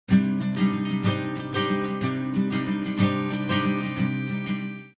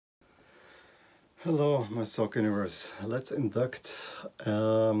Hello, my soccer universe. Let's induct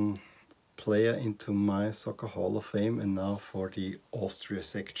player into my Soccer Hall of Fame, and now for the Austria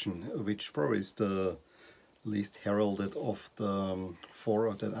section, which probably is the least heralded of the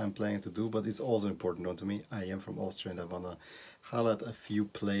four that I'm planning to do, but it's also important one to me. I am from Austria and I want to highlight a few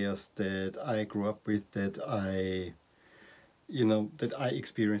players that I grew up with, that I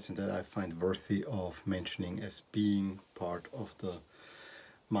experienced and that I find worthy of mentioning as being part of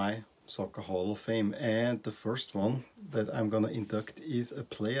my Soccer Hall of Fame. And the first one that I'm gonna induct is a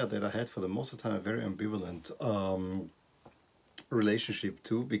player that I had for the most of the time a very ambivalent relationship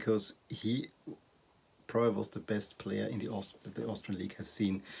to, because he probably was the best player in the Austrian league has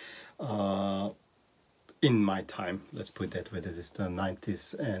seen in my time. Let's put it that way. That is the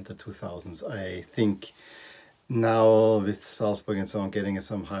 90s and the 2000s. I think now with Salzburg and so on getting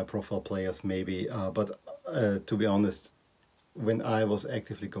some high profile players maybe, but to be honest, when I was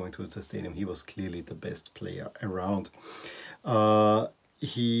actively going to the stadium, he was clearly the best player around.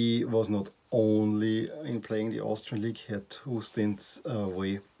 He was not only in playing the Austrian league, he had two stints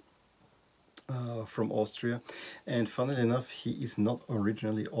away from Austria, and funnily enough, he is not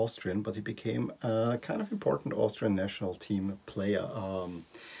originally Austrian, but he became a kind of important Austrian national team player.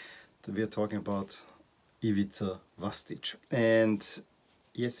 We are talking about Ivica Vastic, and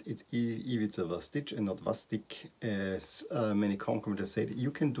yes, it's Ivica Vastic and not Vastic, as many commentators said. You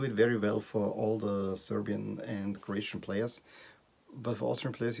can do it very well for all the Serbian and Croatian players, but for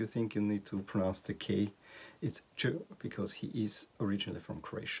Austrian players you think you need to pronounce the K. It's J, because he is originally from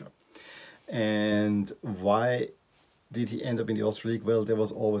Croatia. And why did he end up in the Austrian league? Well, there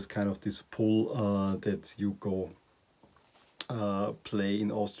was always kind of this pull that you go play in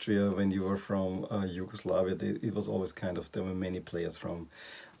Austria when you were from Yugoslavia. It was always kind of, there were many players from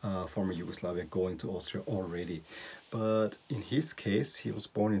former Yugoslavia going to Austria already. But in his case, he was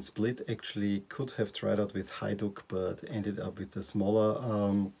born in Split, actually could have tried out with Hajduk, but ended up with a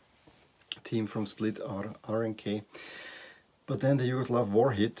smaller team from Split, RNK. But then the Yugoslav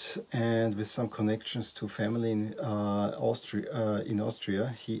war hit, and with some connections to family in Austria,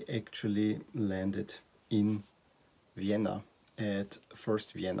 he actually landed in Vienna, at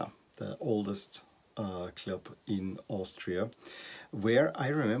First Vienna, the oldest club in Austria, where I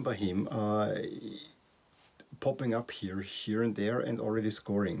remember him popping up here and there and already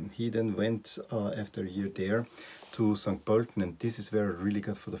scoring. He then went after a year there to St. Pölten, and this is where I really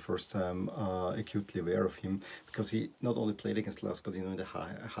got for the first time acutely aware of him, because he not only played against Lask, but in the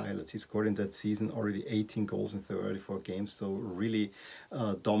highlights he scored in that season already 18 goals in 34 games, so really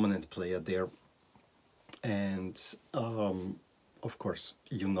dominant player there. And of course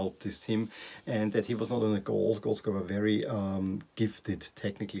you noticed him, and that he was not only a goal scorer, a very gifted,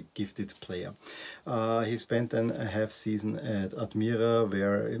 technically gifted player. He spent then a half season at Admira,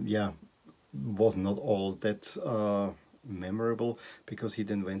 where was not all that memorable, because he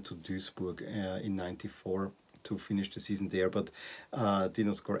then went to Duisburg in '94 to finish the season there, but did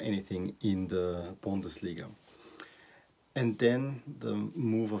not score anything in the Bundesliga. And then the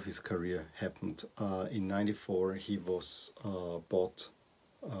move of his career happened. In '94 he was bought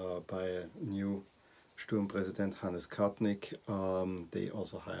by a new Sturm president, Hannes Kartnik. They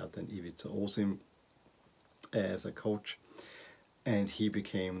also hired then Ivica Osim as a coach, and he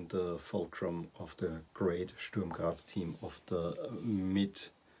became the fulcrum of the great Sturm Graz team of the mid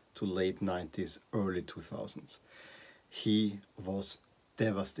to late 90s, early 2000s. He was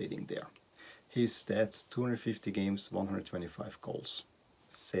devastating there. His stats, 250 games, 125 goals.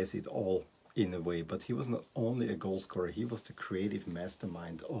 Says it all in a way, but he was not only a goal scorer, he was the creative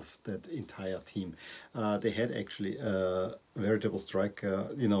mastermind of that entire team. They had actually a veritable striker,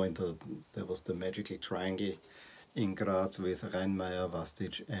 there was the magical triangle in Graz with Reinmeier,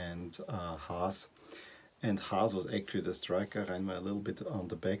 Vastic and Haas. And Haas was actually the striker, Reinmeier a little bit on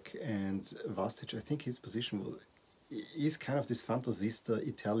the back, and Vastic, I think his position is kind of this fantasista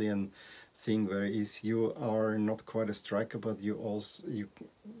Italian thing, where you are not quite a striker, but you also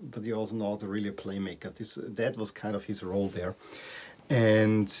not really a playmaker. That was kind of his role there,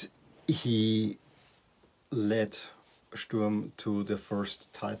 and he led Sturm to the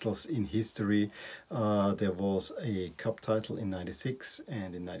first titles in history. There was a cup title in '96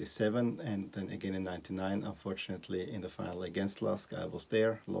 and in '97, and then again in '99. Unfortunately, in the final against Lask, I was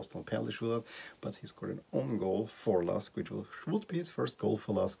there, lost on penalty shootout, but he scored an own goal for Lask, which would be his first goal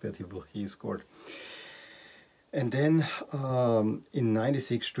for Lask that he scored. And then in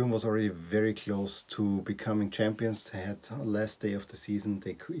 '96, Sturm was already very close to becoming champions. They had last day of the season.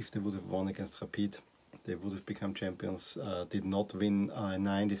 If they would have won against Rapid, they would have become champions. Did not win.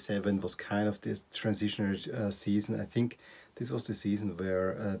 '97 was kind of this transitional season. I think This was the season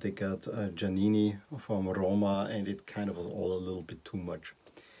where they got Giannini from Roma, and it kind of was all a little bit too much.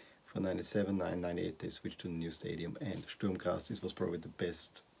 For 97, 98 they switched to the new stadium, and Sturm Graz, this was probably the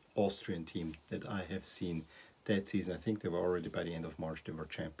best Austrian team that I have seen that season. I think they were already, by the end of March, they were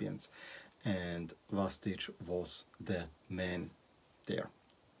champions. And Vastic was the man there.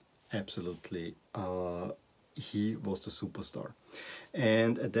 Absolutely. He was the superstar.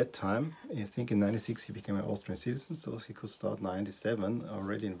 And at that time, I think in 96 he became an Austrian citizen, so he could start 97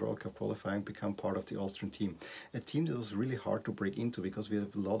 already in World Cup qualifying, become part of the Austrian team. A team that was really hard to break into because we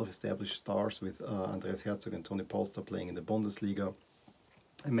have a lot of established stars with Andreas Herzog and Toni Polster playing in the Bundesliga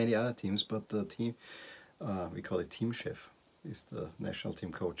and many other teams, but the team, we call it team chef, is the national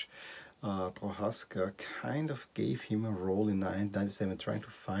team coach. Prohaska kind of gave him a role in 1997, trying to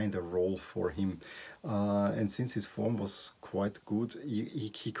find a role for him. And since his form was quite good,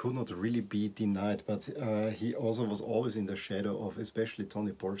 he could not really be denied, but he also was always in the shadow of especially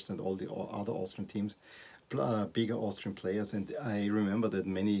Toni Polster and all the other Austrian teams, bigger Austrian players. And I remember that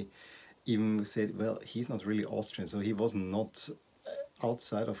many even said, well, he's not really Austrian, so he was not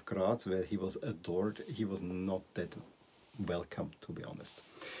outside of Graz, where he was adored, he was not that welcome, to be honest.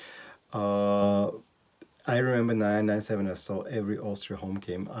 I remember 1997, I saw every Austria home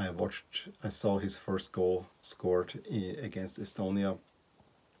game. I saw his first goal scored against Estonia.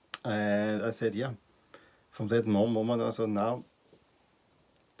 And I said, yeah, from that moment I saw now,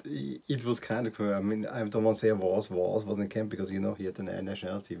 it was kind of cool. I mean, I don't want to say wasn't in camp, because, you know, he had the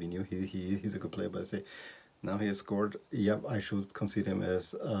nationality, we knew he's a good player, but I say, now he has scored, yeah, I should consider him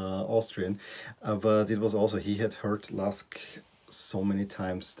as Austrian. But it was also, he had hurt Lask so many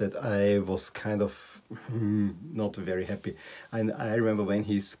times that I was kind of not very happy. And I remember when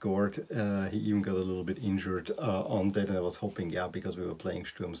he scored, he even got a little bit injured on that, and I was hoping, yeah, because we were playing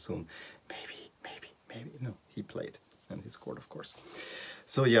Sturm soon, maybe. No, he played and he scored, of course.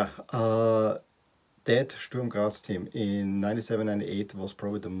 So yeah, that Sturm Graz team in 97-98 was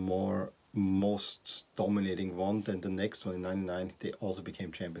probably the most dominating one. Then the next one in 99, they also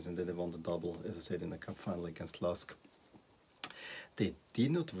became champions, and then they won the double, as I said, in the cup final against Lask. They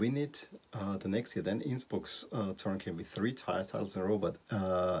did not win it the next year. Then Innsbruck's turn came with 3 titles in a row, but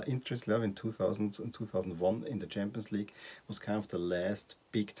interestingly, in 2000 and 2001 in the Champions League was kind of the last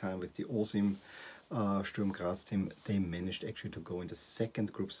big time with the Osim Sturm Graz team. They managed actually to go in the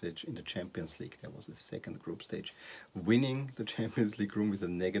second group stage in the Champions League. There was a second group stage, winning the Champions League room with a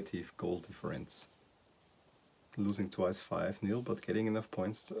negative goal difference. Losing twice 5-0, but getting enough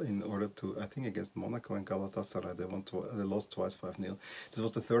points in order to, I think against Monaco and Galatasaray, they lost twice 5-0. This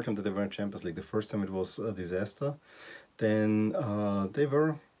was the third time that they were in Champions League. The first time it was a disaster. Then they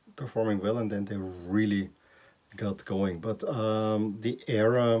were performing well, and then they really got going. But the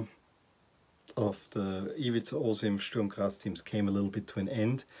era of the Ivica Osim Sturm Graz teams came a little bit to an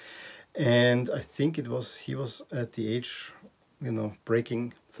end. And I think he was at the age, you know,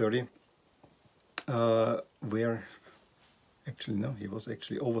 breaking 30. Where actually no, he was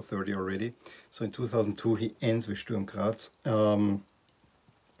actually over 30 already. So in 2002 he ends with Sturm Graz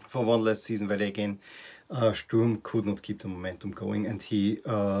for one last season, where again Sturm could not keep the momentum going, and he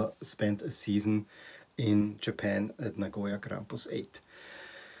spent a season in Japan at Nagoya Grampus 8.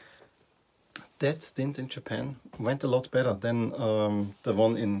 That stint in Japan went a lot better than the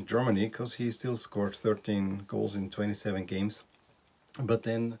one in Germany, because he still scored 13 goals in 27 games. But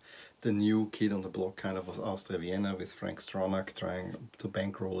then the new kid on the block kind of was Austria Vienna, with Frank Stronach trying to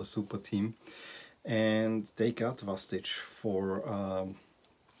bankroll a super team. And they got Vastic for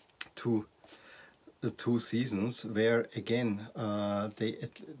the 2 seasons, where again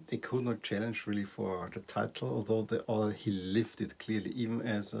they could not challenge really for the title, although he lifted clearly, even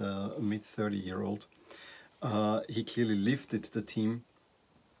as a mid-30-year-old. He clearly lifted the team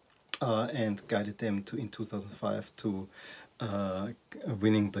and guided them to, in 2005, to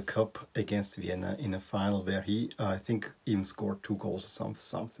winning the cup against Vienna in a final, where he, I think, even scored 2 goals or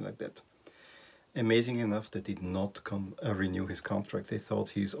something like that. Amazing enough, they did not renew his contract. They thought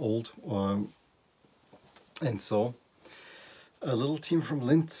he's old, and so a little team from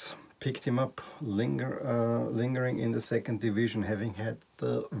Linz picked him up, lingering in the 2nd division, having had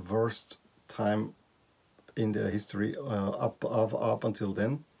the worst time in their history up until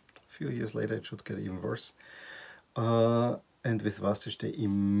then. A few years later it should get even worse. And with Vastic they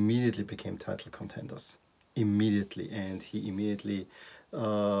immediately became title contenders. Immediately, and he immediately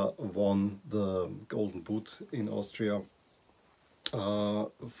won the Golden Boot in Austria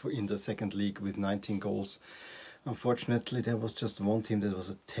in the 2nd league with 19 goals. Unfortunately, there was just one team that was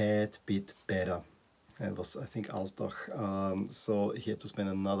a tad bit better. It was, I think, Altach. So he had to spend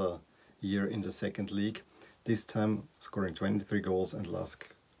another year in the 2nd league. This time scoring 23 goals and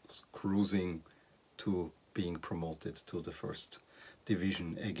Lask cruising to being promoted to the first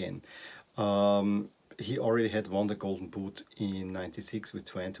division again. He already had won the Golden Boot in '96 with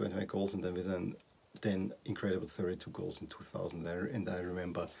 21 goals, and then with an then incredible 32 goals in 2000 there. And I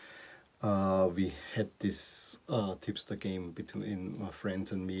remember we had this tipster game between my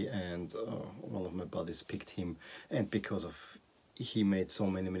friends and me, and one of my buddies picked him, and because of he made so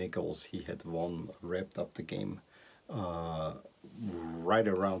many goals, he had wrapped up the game right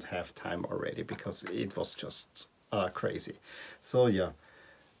around halftime already, because it was just crazy. So yeah,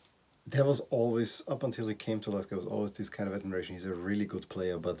 there was always, up until he came to Lask, there was always this kind of admiration. He's a really good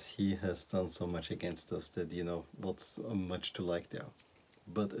player, but he has done so much against us that, you know, what's much to like there.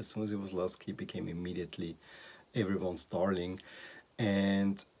 But as soon as he was Lask, he became immediately everyone's darling.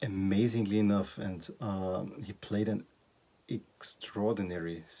 And amazingly enough, and he played an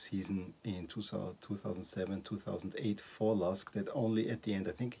extraordinary season in 2007, 2008 for Lask, that only at the end,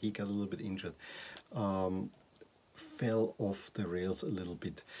 I think he got a little bit injured, fell off the rails a little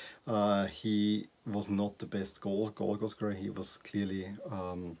bit. He was not the best goal scorer. He was clearly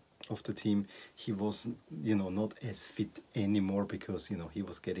of the team. He was, you know, not as fit anymore, because, you know, he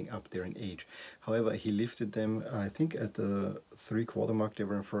was getting up there in age. However, he lifted them. I think at the 3/4 mark they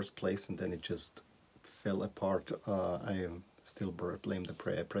were in first place, and then it just fell apart. I still blame the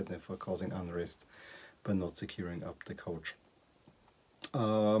president for causing unrest by not securing up the coach.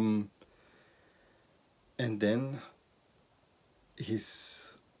 And then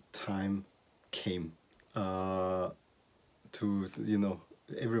his time came to, you know,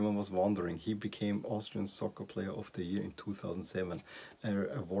 everyone was wondering. He became Austrian Soccer Player of the Year in 2007.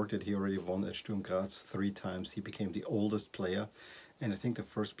 Awarded, he already won at Sturm Graz 3 times. He became the oldest player, and I think the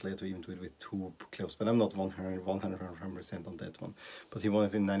first player to even do it with 2 clubs. But I'm not 100% on that one. But he won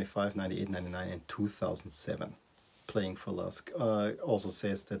it in 95, 98, 99 and 2007. Playing for Lask. Also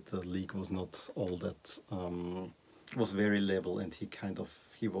says that the league was not all that, was very level, and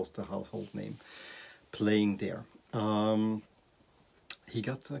he was the household name playing there. He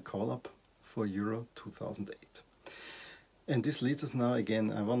got a call up for Euro 2008. And this leads us now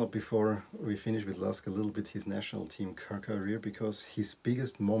again, I want to, before we finish with Lask, a little bit his national team career, because his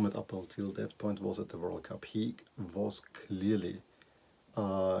biggest moment up until that point was at the World Cup. He was clearly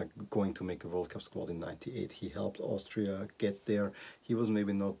going to make the World Cup squad in '98. He helped Austria get there. He was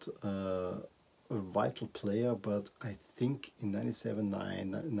maybe not a vital player, but I think in '97,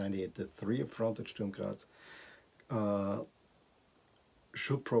 '98, the 3 up front at Sturm Graz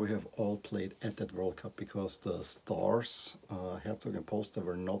should probably have all played at that World Cup, because the stars, Herzog and Polster,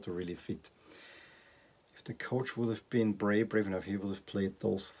 were not really fit. If the coach would have been brave enough, he would have played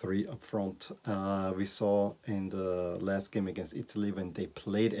those 3 up front. We saw in the last game against Italy, when they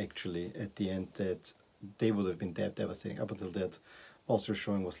played actually at the end, that they would have been devastating. Up until that, Austria's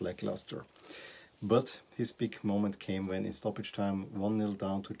showing was lackluster. But his big moment came when, in stoppage time, 1-0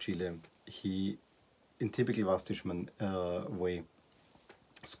 down to Chile, he, in typical Vastic way,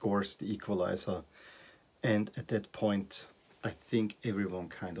 scores the equalizer, and at that point I think everyone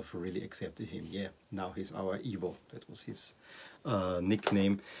kind of really accepted him. Yeah, now he's our Ivo. That was his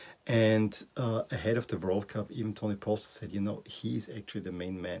nickname. And ahead of the World Cup, even Tony Polster said, you know, he is actually the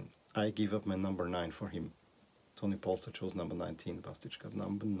main man. I give up my number 9 for him. Tony Polster chose number 19. Vastic got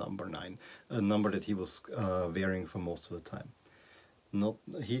number 9, a number that he was wearing for most of the time.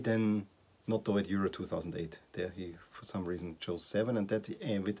 Not though at Euro 2008. There he, for some reason, chose 7,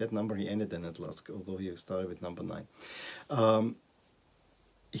 and with that number he ended then at Lask, although he started with number 9.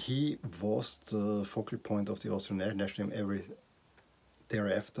 He was the focal point of the Austrian national team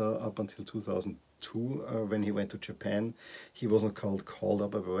thereafter, up until 2002, when he went to Japan. He wasn't called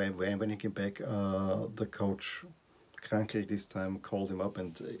up, but when he came back, the coach, Krankel this time, called him up,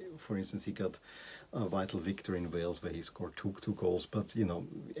 and for instance he got a vital victory in Wales where he scored two goals. But you know,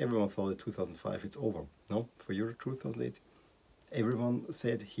 everyone thought in 2005 it's over. No, for Euro 2008, everyone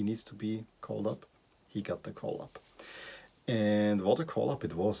said he needs to be called up. He got the call up, and what a call up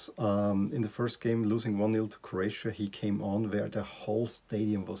it was. In the first game, losing 1-0 to Croatia, he came on where the whole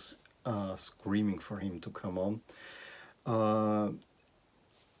stadium was screaming for him to come on.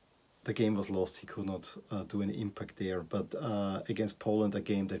 The game was lost. He could not do any impact there. But against Poland, a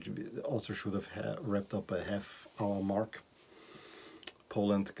game that also should have wrapped up a half-hour mark,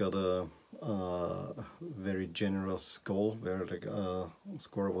 Poland got a very generous goal where the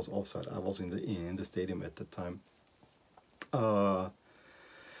scorer was offside. I was in the stadium at the time.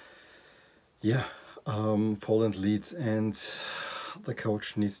 Poland leads, and the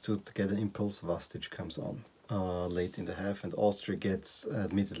coach needs to get an impulse. Vastic comes on. late in the half, and Austria gets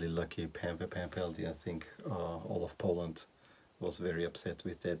admittedly lucky penalty. I think all of Poland was very upset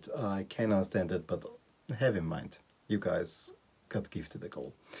with that. I can understand that, but have in mind, you guys got gifted a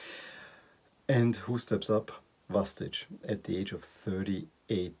goal. And who steps up? Vastic, at the age of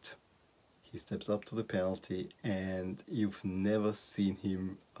 38. He steps up to the penalty, and you've never seen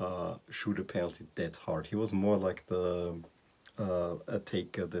him shoot a penalty that hard. He was more like the a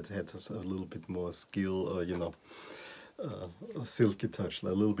taker that had a little bit more skill, or you know, a silky touch, a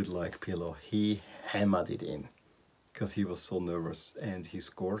little bit like Pirlo. He hammered it in because he was so nervous, and he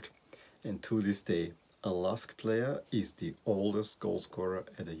scored. And to this day, a Lask player is the oldest goal scorer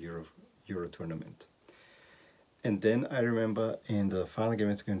at a Euro tournament. And then I remember in the final game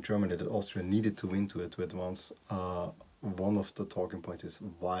against Germany that Austria needed to win to advance. One of the talking points is,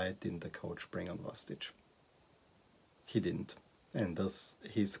 why didn't the coach bring on Vastic? He didn't. And thus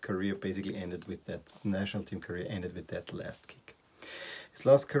his career basically ended with that, national team career ended with that last kick. His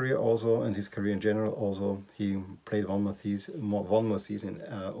last career also, and his career in general also, he played one more season,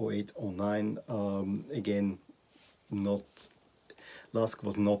 08-09. Again, not... Lask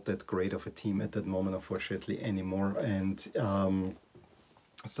was not that great of a team at that moment, unfortunately, anymore, and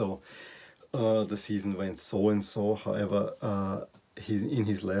so the season went so and so. However, in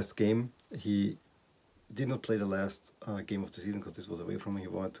his last game, he did not play the last game of the season because this was away from him. He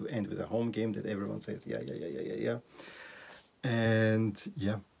wanted to end with a home game that everyone said, yeah. And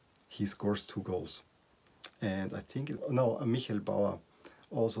yeah, he scores 2 goals. And I think, Michael Bauer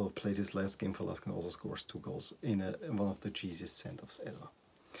also played his last game for Lask and also scores 2 goals in one of the cheesiest send-offs ever.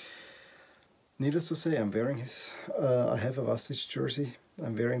 Needless to say, I'm wearing his, I have a Vastic jersey.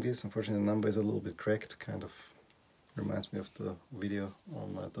 I'm wearing this. Unfortunately, the number is a little bit cracked, kind of reminds me of the video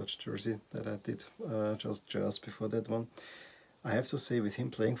on my Dutch jersey that I did just before that one. I have to say, with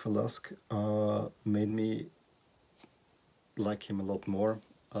him playing for Lask, made me like him a lot more.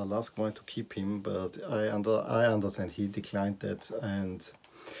 Lask wanted to keep him, but I understand he declined that, and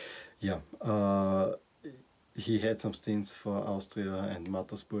yeah, he had some stints for Austria and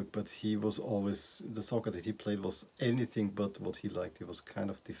Mattersburg, but he was always, the soccer that he played was anything but what he liked. He was kind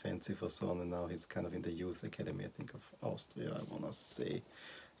of defensive or so on, and now he's kind of in the youth academy, I think, of Austria, I want to say.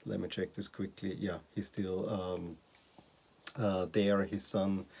 Let me check this quickly. Yeah, he's still there. His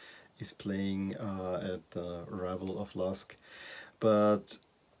son is playing at the rival of Lask, but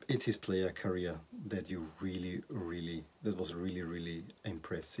it's his player career that was really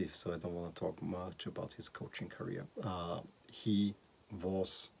impressive, so I don't want to talk much about his coaching career. He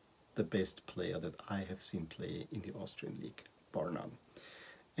was the best player that I have seen play in the Austrian league, bar none.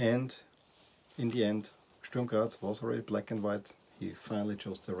 And in the end, Sturm Graz was already black and white. He finally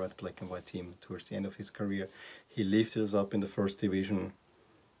chose the right black and white team towards the end of his career. He lifted us up in the first division,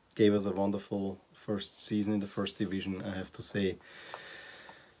 gave us a wonderful first season in the first division, I have to say.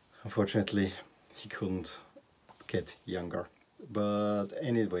 Unfortunately, he couldn't get younger. But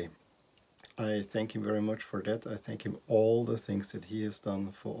anyway, I thank him very much for that. I thank him all the things that he has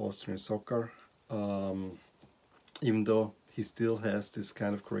done for Austrian soccer. Even though he still has this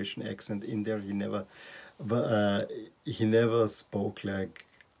kind of Croatian accent in there, he never spoke like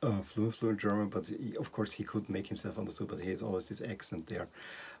fluent German, but of course he could make himself understood, but he has always this accent there,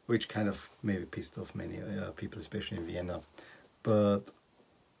 which kind of maybe pissed off many people, especially in Vienna. But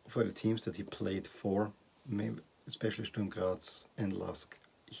for the teams that he played for, maybe especially Sturm Graz and Lask,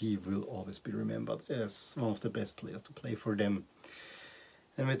 he will always be remembered as one of the best players to play for them.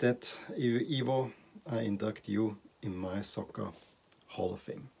 And with that, Ivo, I induct you in my Soccer Hall of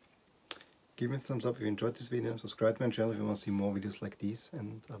Fame. Give me a thumbs up if you enjoyed this video, subscribe to my channel if you want to see more videos like these,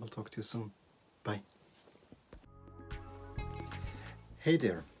 and I will talk to you soon. Bye. Hey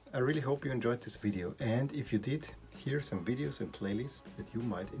there, I really hope you enjoyed this video, and if you did, here are some videos and playlists that you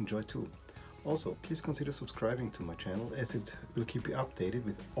might enjoy too. Also, please consider subscribing to my channel, as it will keep you updated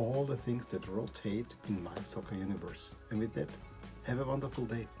with all the things that rotate in my soccer universe. And with that, have a wonderful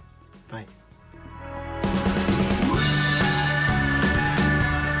day. Bye.